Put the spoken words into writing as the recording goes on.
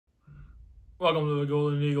Welcome to the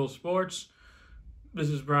Golden Eagle Sports. This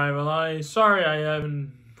is Brian Malani. Sorry I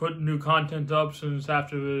haven't put new content up since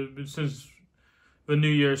the new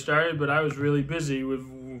year started, but I was really busy with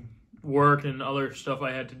work and other stuff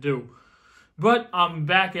I had to do. But I'm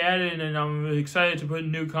back at it, and I'm excited to put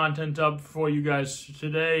new content up for you guys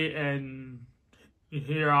today and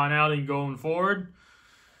here on out and going forward.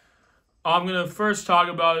 I'm going to first talk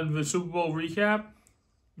about the Super Bowl recap.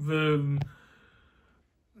 The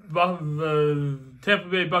Tampa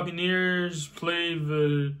Bay Buccaneers played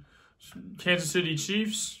the Kansas City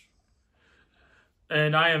Chiefs,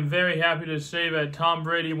 and I am very happy to say that Tom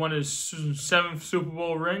Brady won his 7th Super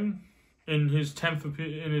Bowl ring in his 10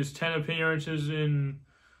 appearances in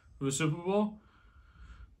the Super Bowl.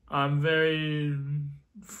 I'm very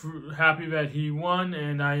happy that he won,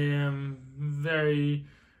 and I am very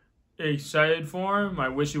excited for him. I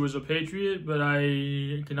wish he was a Patriot, but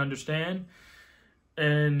I can understand.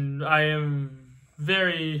 And I am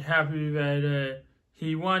very happy that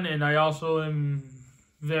he won, and I also am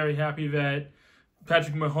very happy that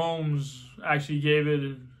Patrick Mahomes actually gave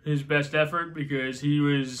it his best effort, because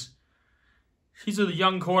he's a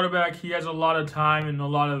young quarterback. He has a lot of time and a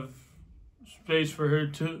lot of space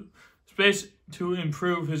to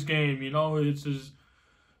improve his game. You know, he's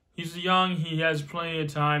young. He has plenty of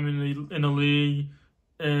time in the league.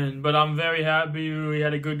 But I'm very happy we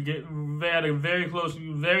had a good game. They had a very close,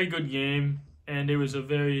 very good game, and it was a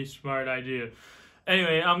very smart idea.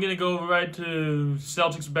 Anyway, I'm gonna go right to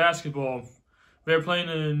Celtics basketball. They're playing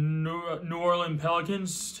the New Orleans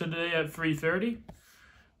Pelicans today at 3:30.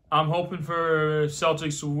 I'm hoping for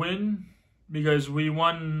Celtics to win, because we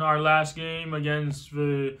won our last game against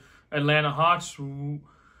the Atlanta Hawks,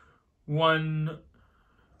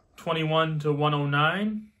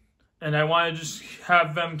 121-109. And I want to just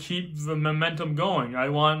have them keep the momentum going. I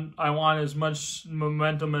want as much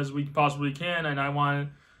momentum as we possibly can, and I want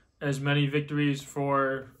as many victories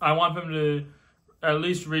I want them to at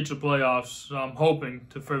least reach the playoffs. I'm hoping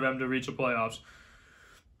for them to reach the playoffs.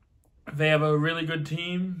 They have a really good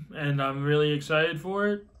team, and I'm really excited for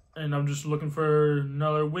it. And I'm just looking for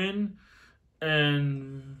another win.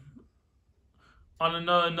 And on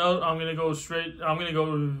another note, I'm gonna go straight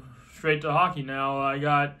to hockey now.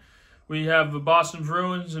 We have the Boston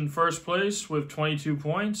Bruins in first place with 22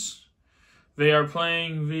 points. They are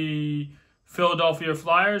playing the Philadelphia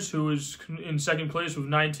Flyers, who is in second place with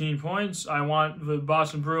 19 points. I want the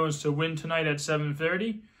Boston Bruins to win tonight at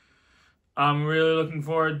 7:30. I'm really looking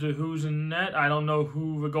forward to who's in net. I don't know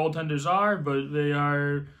who the goaltenders are, but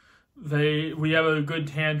we have a good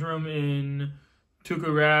tandem in Tuukka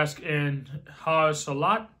Rask and Haas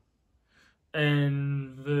Salat.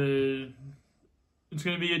 And it's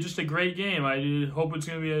going to be just a great game. I hope it's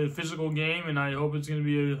going to be a physical game, and I hope it's going to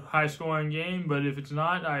be a high-scoring game. But if it's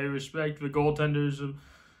not, I respect the goaltenders of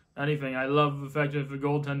anything. I love the fact that the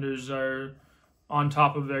goaltenders are on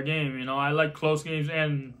top of their game. You know, I like close games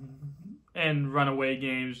and runaway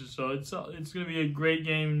games. So it's going to be a great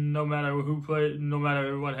game no matter who plays, no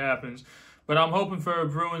matter what happens. But I'm hoping for a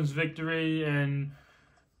Bruins victory, and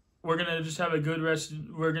we're going to just have a good rest.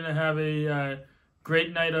 We're going to have a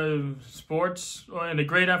great night of sports, and a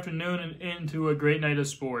great afternoon and into a great night of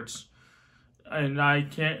sports. And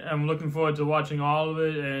I'm looking forward to watching all of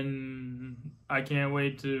it, and I can't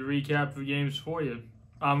wait to recap the games for you.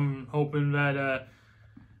 I'm hoping that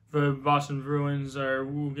the Boston Bruins are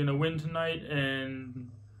going to win tonight,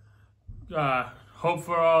 and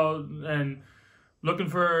looking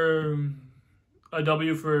for a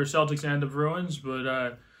W for Celtics and the Bruins.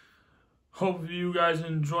 But hope you guys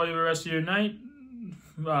enjoy the rest of your night.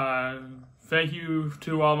 Thank you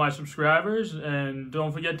to all my subscribers, and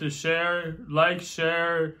don't forget to share,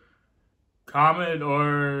 comment,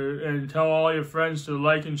 and tell all your friends to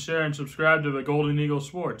like and share and subscribe to the Golden Eagle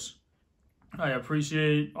Sports. I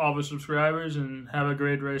appreciate all the subscribers, and have a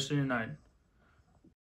great rest of your night.